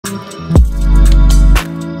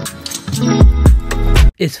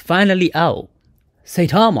is finally out.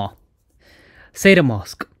 Saitamask.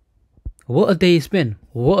 What a day it's been.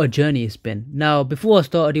 What a journey it's been. Now, before I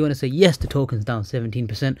start, I do want to say, yes, the token's down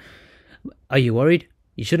 17%. Are you worried?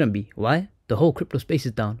 You shouldn't be. Why? The whole crypto space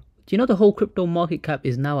is down. Do you know the whole crypto market cap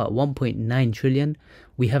is now at 1.9 trillion?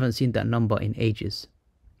 We haven't seen that number in ages.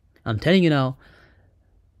 I'm telling you now,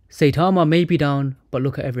 Saitama may be down, but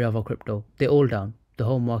look at every other crypto. They're all down. The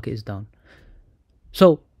whole market is down.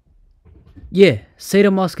 So, yeah,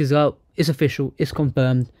 Saitamask is out. It's official. It's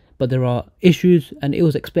confirmed. But there are issues, and it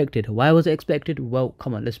was expected. Why was it expected? Well,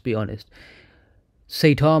 come on, let's be honest.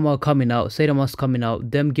 Saitamask coming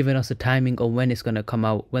out, them giving us a timing on when it's going to come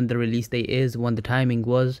out, when the release date is, when the timing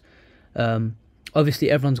was.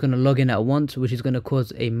 Obviously, everyone's going to log in at once, which is going to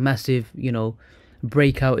cause a massive,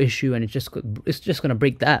 breakout issue, and it's just going to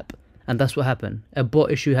break the app. And that's what happened. A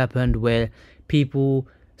bot issue happened where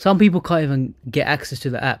some people can't even get access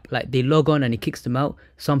to the app. Like, they log on and it kicks them out.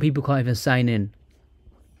 Some people can't even sign in.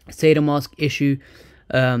 Saitamask issue,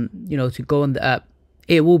 to go on the app,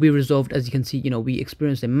 it will be resolved. As you can see, we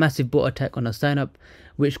experienced a massive bot attack on our sign up,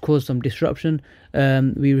 which caused some disruption.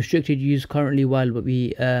 We restricted use currently while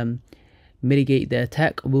we mitigate the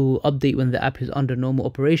attack. We will update when the app is under normal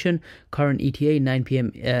operation. Current ETA 9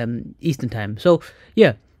 PM Eastern time. So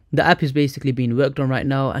yeah, the app is basically being worked on right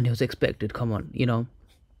now, and it was expected. Come on,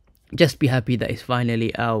 just be happy that it's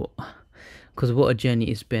finally out, because what a journey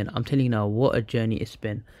it's been. I'm telling you now, what a journey it's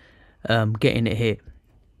been, getting it here.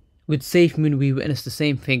 With SafeMoon, we witnessed the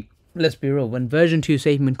same thing. Let's be real, when version 2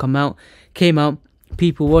 SafeMoon came out,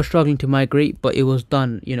 people were struggling to migrate, but it was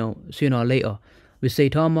done, sooner or later. With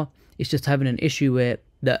Saitama, it's just having an issue where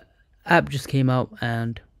the app just came out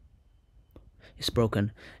and it's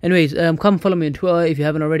broken. Anyways, come follow me on Twitter if you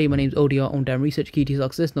haven't already. My name's ODR, on damn research, key to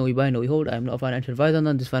success. Know we buy, know we hold. I'm not a financial advisor.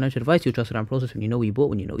 None of this financial advice. You trust around process when you know what you bought,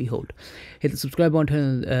 when you know what you hold. Hit the subscribe button, turn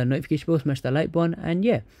on the notification bell, smash that like button, and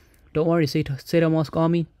yeah, don't worry, Saitamask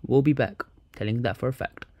Army will be back. Telling you that for a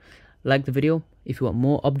fact. Like the video if you want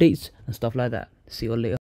more updates and stuff like that. See you all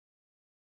later.